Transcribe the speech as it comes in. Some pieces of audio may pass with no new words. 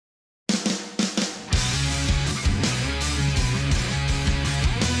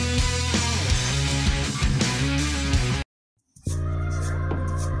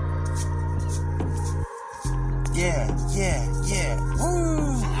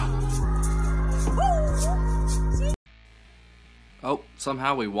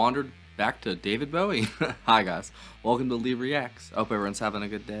somehow we wandered back to David Bowie. Hi guys, welcome to Lee Reacts. I hope everyone's having a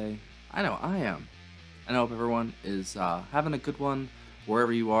good day. I know I am. And I hope everyone is having a good one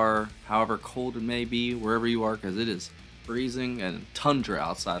wherever you are, however cold it may be, wherever you are, because it is freezing and tundra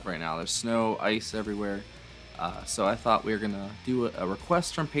outside right now. There's snow, ice everywhere. So I thought we were going to do a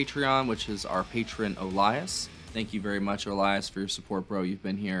request from Patreon, which is our patron Olias. Thank you very much, Olias, for your support, bro. You've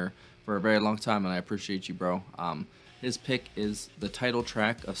been here for a very long time, and I appreciate you, bro. His pick is the title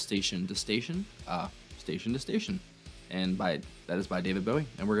track of Station to Station, Station to Station. And that is by David Bowie,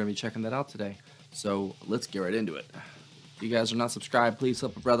 and we're going to be checking that out today. So let's get right into it. If you guys are not subscribed, please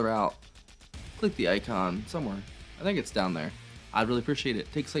help a brother out. Click the icon somewhere. I think it's down there. I'd really appreciate it.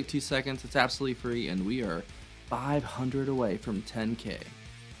 It takes like 2 seconds. It's absolutely free, and we are 500 away from 10K.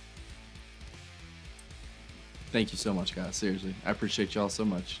 Thank you so much, guys. Seriously, I appreciate y'all so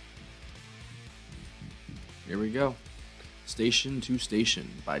much. Here we go. Station to Station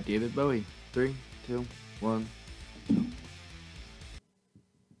by David Bowie. 3, 2, 1, go.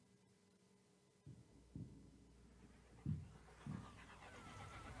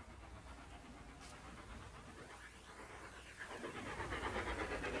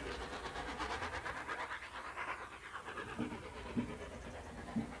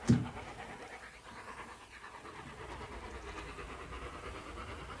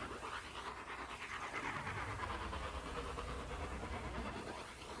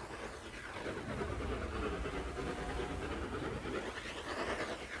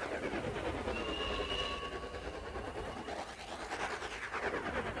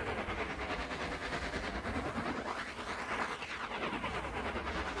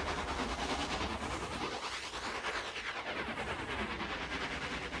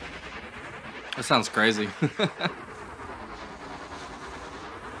 That sounds crazy.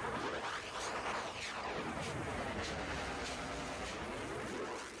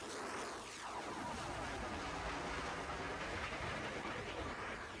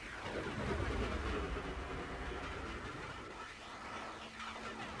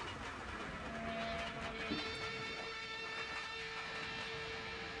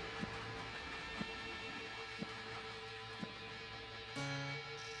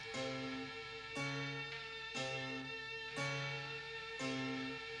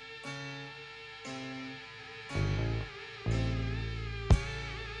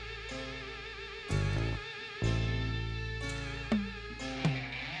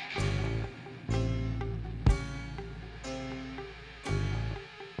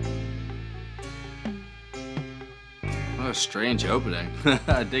 What a strange opening.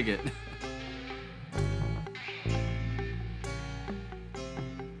 I dig it.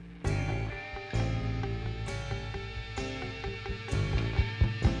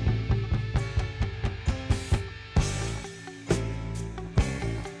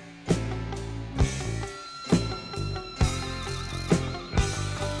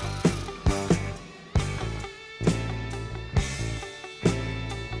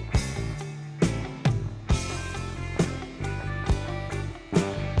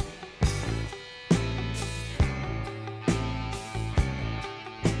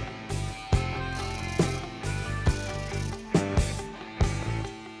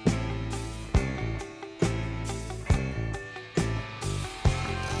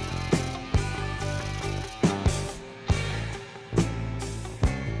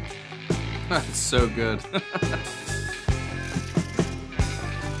 That's so good.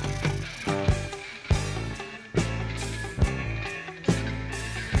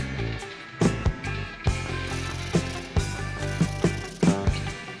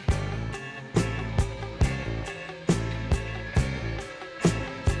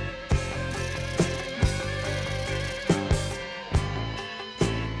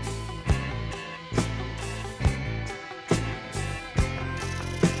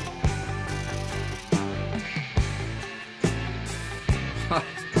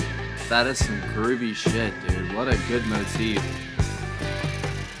 That is some groovy shit, dude. What a good motif.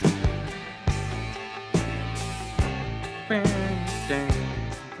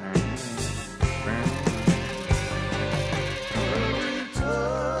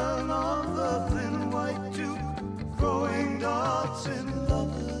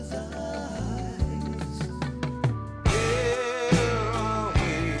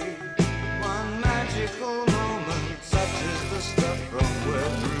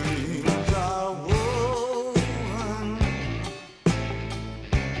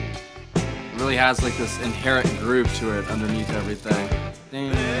 Really has like this inherent groove to it underneath everything.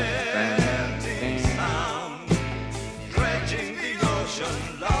 Ding, bang, ding. Dredging the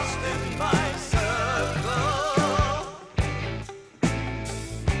ocean, lost in my circle.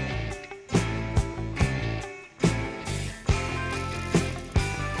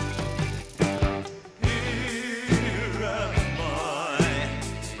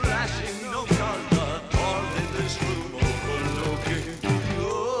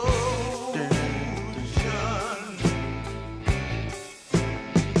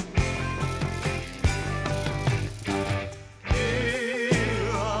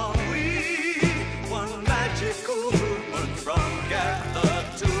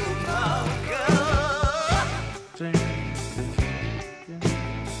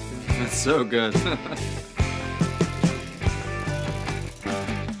 so good.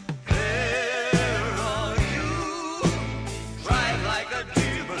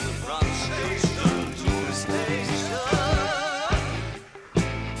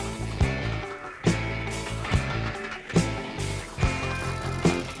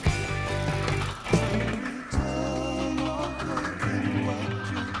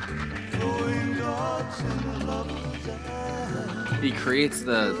 He creates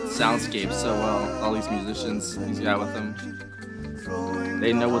the soundscape so well. All these musicians he's got with him,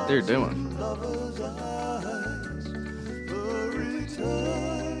 they know what they're doing.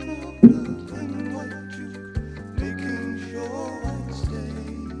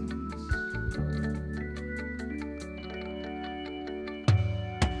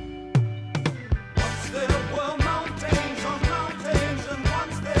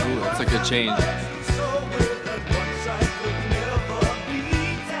 Ooh, that's a good change.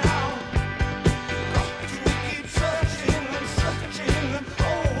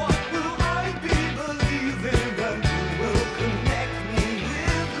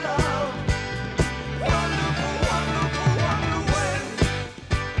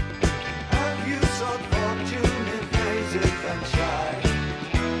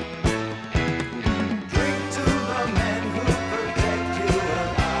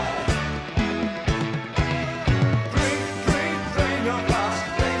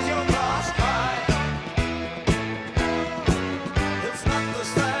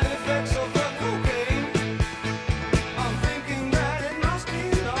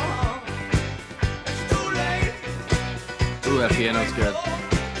 Ooh, that piano's good.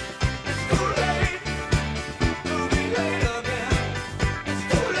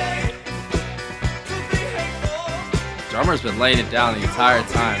 Drummer's been laying it down the entire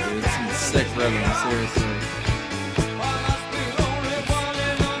time, dude. It's some sick rhythm, seriously.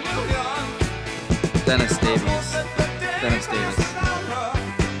 Dennis Davis.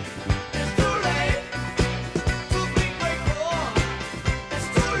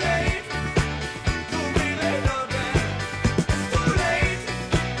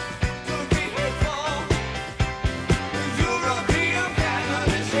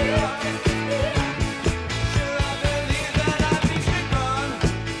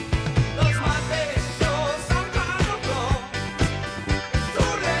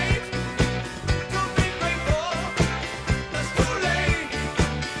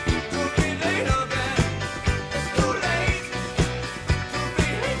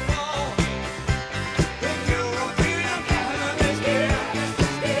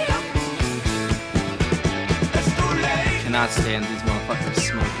 Cannot stand these motherfuckers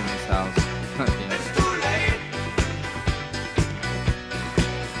smoking this house. Yeah.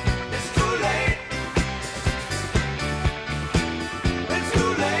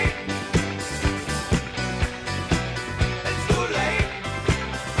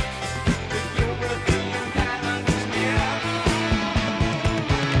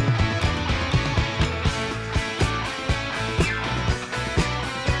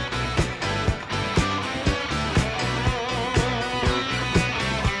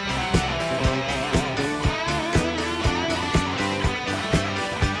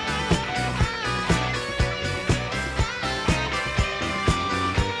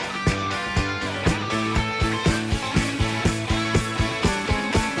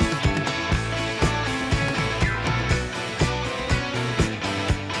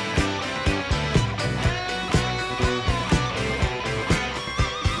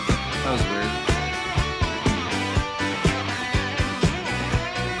 That was weird.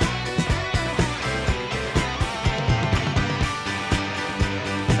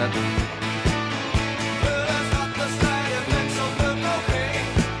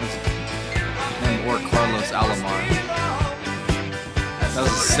 And or Carlos Alomar. That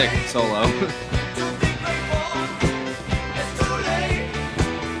was a sick solo.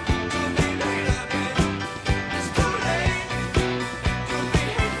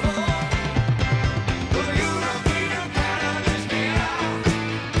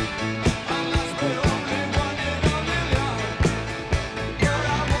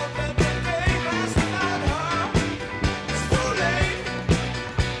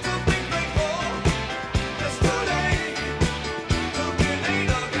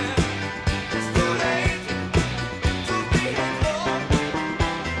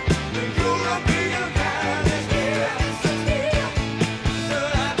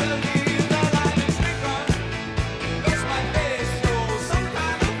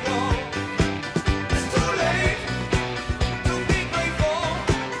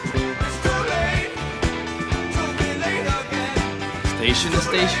 Station to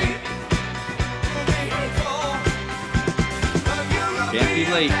station.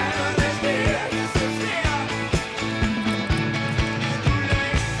 late.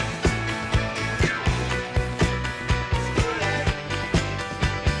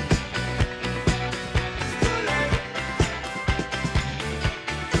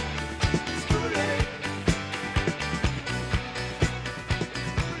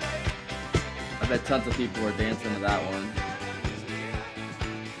 I bet tons of people were dancing to that one.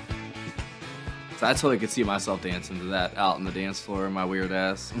 So I totally could see myself dancing to that out on the dance floor in my weird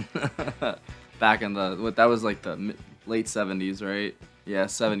ass. Back in that was like the late 70s, right? Yeah,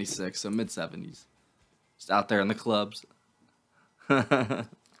 76, so mid 70s. Just out there in the clubs. That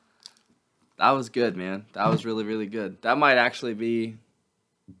was good, man. That was really, really good. That might actually be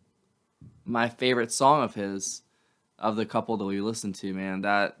my favorite song of his, of the couple that we listened to, man.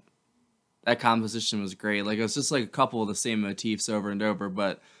 That composition was great. Like, it was just like a couple of the same motifs over and over,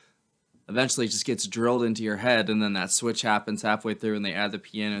 but eventually it just gets drilled into your head, and then that switch happens halfway through and they add the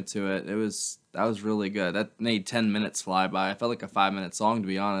piano to it. That was really good. That made 10 minutes fly by. I felt like a 5-minute song, to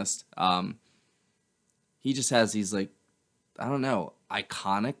be honest. He just has these, like, I don't know,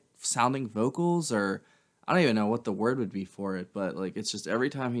 iconic sounding vocals, or I don't even know what the word would be for it, but like, it's just every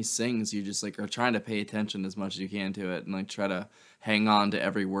time he sings, you just like are trying to pay attention as much as you can to it and like try to hang on to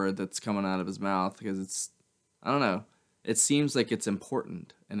every word that's coming out of his mouth, because I don't know, it seems like it's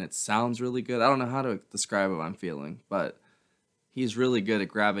important and it sounds really good. I don't know how to describe what I'm feeling, but he's really good at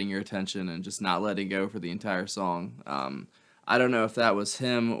grabbing your attention and just not letting go for the entire song. I don't know if that was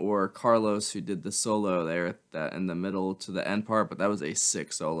him or Carlos who did the solo there in the middle to the end part, but that was a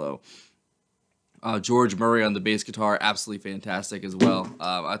sick solo. George Murray on the bass guitar, absolutely fantastic as well.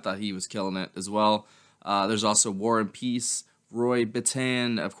 I thought he was killing it as well. There's also War and Peace, Roy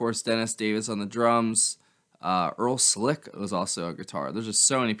Bittan, of course, Dennis Davis on the drums. Earl Slick was also a guitar. There's just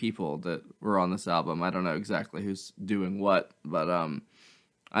so many people that were on this album. I don't know exactly who's doing what, but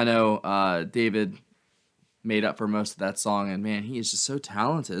I know David made up for most of that song, and man, he is just so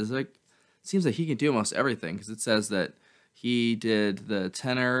talented. It's like, it seems like he can do almost everything, because it says that he did the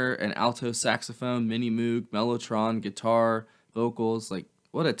tenor and alto saxophone, mini moog, mellotron, guitar, vocals. Like,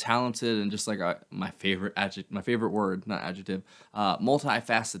 what a talented and just like my favorite word, not adjective,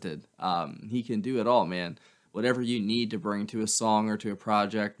 multifaceted. He can do it all, man. Whatever you need to bring to a song or to a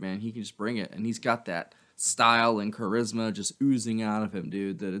project, man, he can just bring it, and he's got that style and charisma just oozing out of him,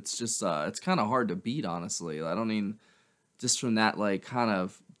 dude, that it's just it's kind of hard to beat, honestly. I don't mean just from that like kind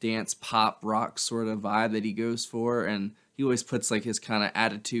of dance pop rock sort of vibe that he goes for, and he always puts like his kind of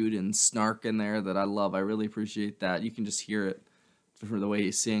attitude and snark in there that I love. I really appreciate that. You can just hear it for the way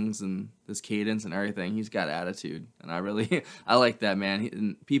he sings and his cadence and everything. He's got attitude, and I like that, man.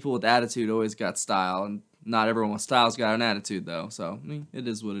 And people with attitude always got style, and not everyone with style's got an attitude though, so I mean, it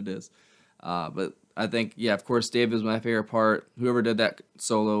is what it is. But I think, yeah, of course, Dave is my favorite part. Whoever did that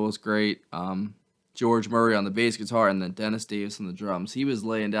solo was great. George Murray on the bass guitar, and then Dennis Davis on the drums. He was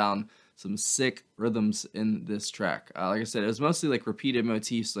laying down some sick rhythms in this track. Like I said, it was mostly like repeated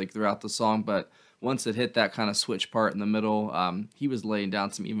motifs like throughout the song, but once it hit that kind of switch part in the middle, he was laying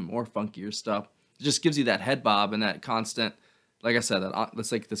down some even more funkier stuff. It just gives you that head bob and that constant, like I said,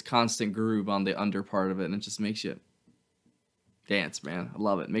 that's like this constant groove on the under part of it, and it just makes you dance, man. I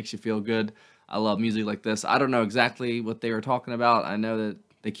love it. It makes you feel good. I love music like this. I don't know exactly what they were talking about. I know that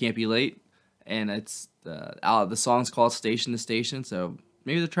they can't be late, and it's the song's called Station to Station, so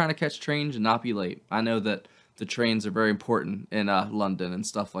maybe they're trying to catch trains and not be late. I know that the trains are very important in London and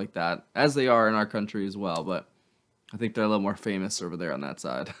stuff like that, as they are in our country as well, but I think they're a little more famous over there on that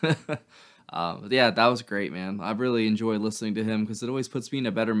side. But yeah, that was great, man. I really enjoy listening to him because it always puts me in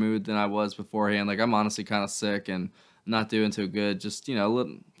a better mood than I was beforehand. Like, I'm honestly kind of sick and not doing too good. Just, you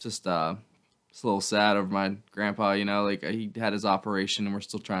know, just a little sad over my grandpa, you know, like he had his operation and we're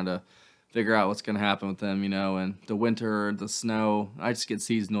still trying to figure out what's going to happen with him, you know, and the winter, the snow, I just get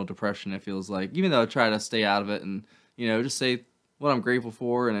seasonal depression, it feels like, even though I try to stay out of it and, you know, just say what I'm grateful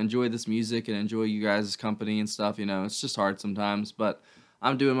for and enjoy this music and enjoy you guys' company and stuff, you know, it's just hard sometimes, but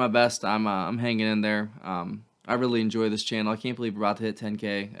I'm doing my best. I'm hanging in there. I really enjoy this channel. I can't believe we're about to hit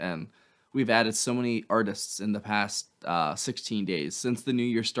 10K, and we've added so many artists in the past 16 days. Since the new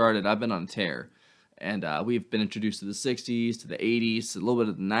year started, I've been on a tear. And we've been introduced to the 60s, to the 80s, to a little bit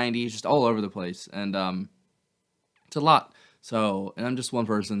of the 90s, just all over the place. And it's a lot. So, and I'm just one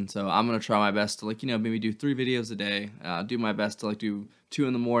person, so I'm going to try my best to, like, you know, maybe do 3 videos a day. Do my best to, like, do 2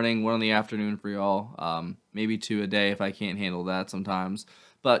 in the morning, 1 in the afternoon for y'all. Maybe 2 a day if I can't handle that sometimes.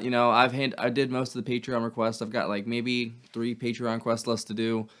 But, you know, I did most of the Patreon requests. I've got, like, maybe 3 Patreon requests left to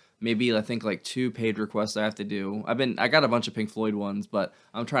do. maybe I think like 2 paid requests I have to do. I got a bunch of Pink Floyd ones, but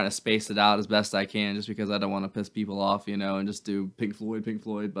I'm trying to space it out as best I can just because I don't want to piss people off, and just do Pink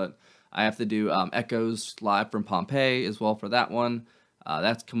Floyd. But I have to do Echoes live from Pompeii as well for that one.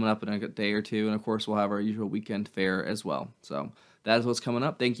 That's coming up in a day or two, and of course we'll have our usual weekend fair as well. So that is what's coming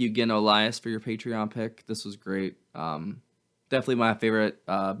up. Thank you again, Olias, for your Patreon pick. This was great. Definitely my favorite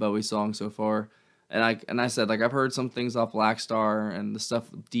Bowie song so far. And I said, like, I've heard some things off Black Star and the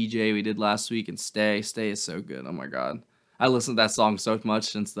stuff with DJ we did last week, and Stay is so good. Oh my god, I listened to that song so much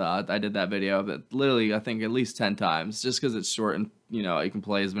since I did that video. But literally, I think at least 10 times, just because it's short and you can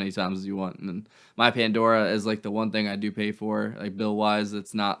play as many times as you want. And then my Pandora is like the one thing I do pay for, like bill wise.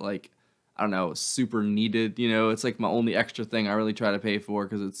 It's not like, I don't know, super needed. It's like my only extra thing I really try to pay for,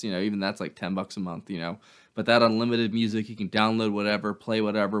 because it's even that's like $10 a month. But that unlimited music, you can download whatever, play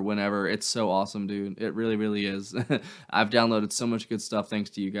whatever, whenever. It's so awesome, dude. It really, really is. I've downloaded so much good stuff thanks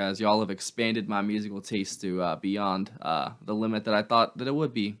to you guys. Y'all have expanded my musical taste to beyond the limit that I thought that it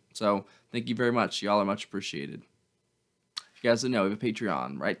would be. So thank you very much. Y'all are much appreciated. If you guys don't know, we have a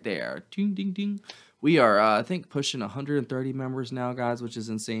Patreon right there. Ding, ding, ding. We are, I think, pushing 130 members now, guys, which is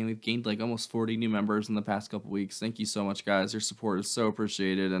insane. We've gained like almost 40 new members in the past couple weeks. Thank you so much, guys. Your support is so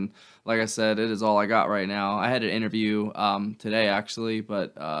appreciated. And like I said, it is all I got right now. I had an interview today, actually,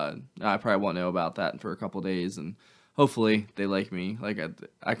 but I probably won't know about that for a couple days. And hopefully they like me. Like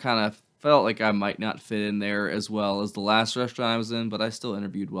I kind of felt like I might not fit in there as well as the last restaurant I was in, but I still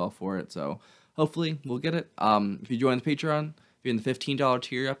interviewed well for it. So hopefully we'll get it. If you join the Patreon, if you're in the $15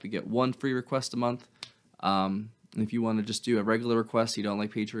 tier up, you get 1 free request a month. And if you want to just do a regular request, you don't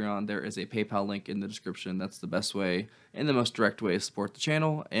like Patreon, there is a PayPal link in the description. That's the best way and the most direct way to support the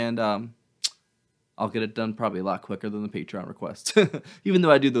channel. And I'll get it done probably a lot quicker than the Patreon request. Even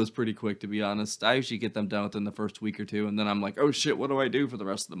though I do those pretty quick, to be honest. I usually get them done within the first week or two, and then I'm like, oh shit, what do I do for the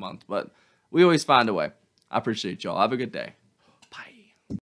rest of the month? But we always find a way. I appreciate y'all. Have a good day.